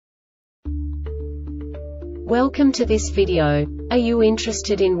Welcome to this video. Are you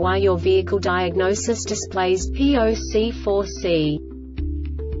interested in why your vehicle diagnosis displays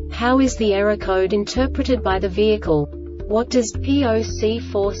P0C4C? How is the error code interpreted by the vehicle? What does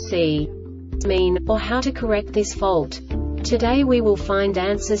P0C4C mean, or how to correct this fault? Today we will find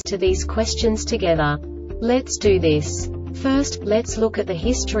answers to these questions together. Let's do this. First, let's look at the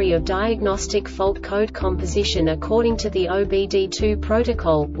history of diagnostic fault code composition according to the OBD2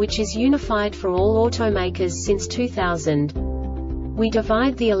 protocol, which is unified for all automakers since 2000. We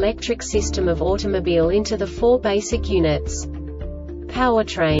divide the electric system of automobile into the four basic units: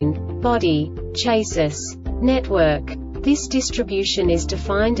 powertrain, body, chassis, network. This distribution is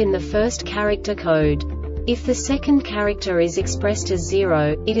defined in the first character code. If the second character is expressed as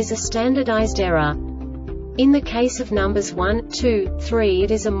 0, it is a standardized error. In the case of numbers 1, 2, 3,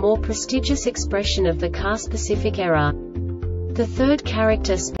 it is a more prestigious expression of the car-specific error. The third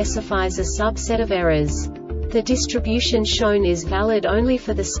character specifies a subset of errors. The distribution shown is valid only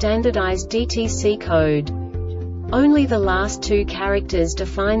for the standardized DTC code. Only the last two characters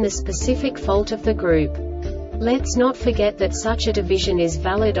define the specific fault of the group. Let's not forget that such a division is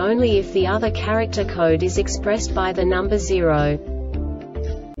valid only if the other character code is expressed by the number 0.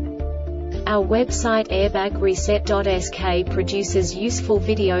 Our website airbagreset.sk produces useful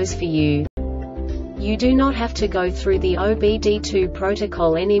videos for you. You do not have to go through the OBD2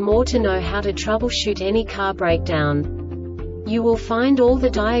 protocol anymore to know how to troubleshoot any car breakdown. You will find all the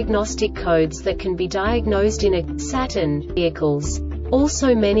diagnostic codes that can be diagnosed in a Saturn vehicles.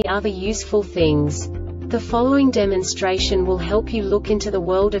 Also many other useful things. The following demonstration will help you look into the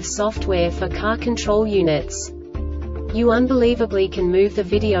world of software for car control units. You unbelievably can move the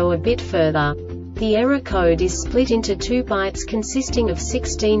video a bit further. The error code is split into 2 bytes consisting of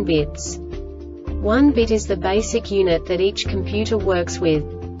 16 bits. 1 bit is the basic unit that each computer works with.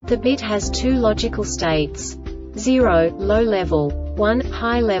 The bit has 2 logical states: 0, low level, 1,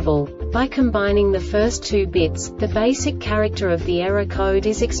 high level. By combining the first 2 bits, the basic character of the error code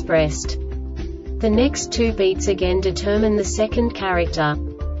is expressed. The next 2 beats again determine the second character.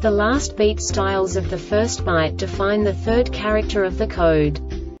 The last beat styles of the first byte define the third character of the code.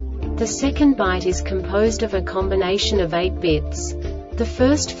 The second byte is composed of a combination of 8 bits. The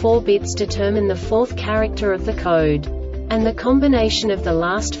first 4 bits determine the fourth character of the code. And the combination of the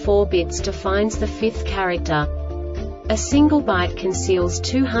last 4 bits defines the fifth character. A single byte conceals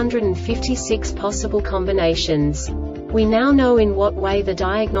 256 possible combinations. We now know in what way the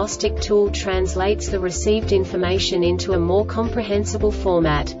diagnostic tool translates the received information into a more comprehensible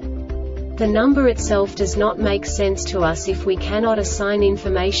format. The number itself does not make sense to us if we cannot assign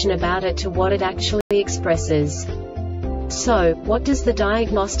information about it to what it actually expresses. So, what does the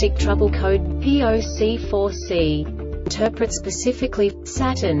Diagnostic Trouble Code P0C4C interpret specifically for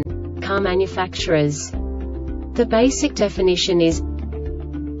Saturn car manufacturers? The basic definition is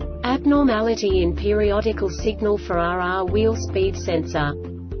abnormality in periodical signal for s.r.o.the wheel speed sensor.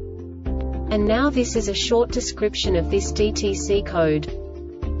 And now this is a short description of this DTC code.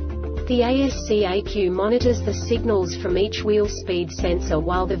 The ASC-ECU monitors the signals from each wheel speed sensor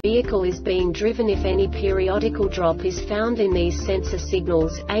while the vehicle is being driven. If any periodical drop is found in these sensor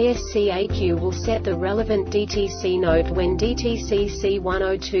signals, ASC-ECU will set the relevant DTC.NOTE. When DTC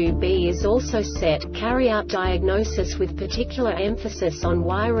C102B is also set, carry out diagnosis with particular emphasis on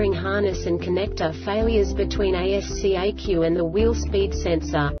wiring harness and connector failures between ASC-ECU and the wheel speed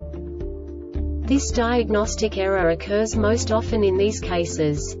sensor. This diagnostic error occurs most often in these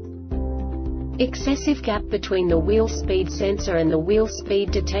cases: excessive gap between the wheel speed sensor and the wheel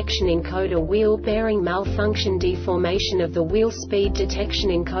speed detection encoder, wheel bearing malfunction, deformation of the wheel speed detection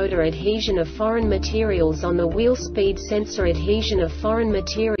encoder, adhesion of foreign materials on the wheel speed sensor, adhesion of foreign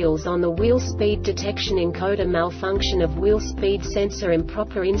materials on the wheel speed detection encoder, malfunction of wheel speed sensor,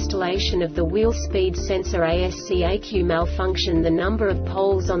 improper installation of the wheel speed sensor, ASC-ECU malfunction, the number of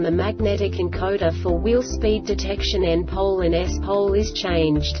poles on the magnetic encoder for wheel speed detection, N pole and S pole is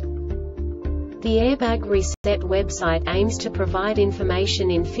changed. The Airbag Reset website aims to provide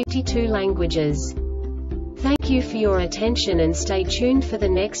information in 52 languages. Thank you for your attention and stay tuned for the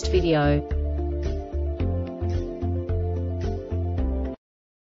next video.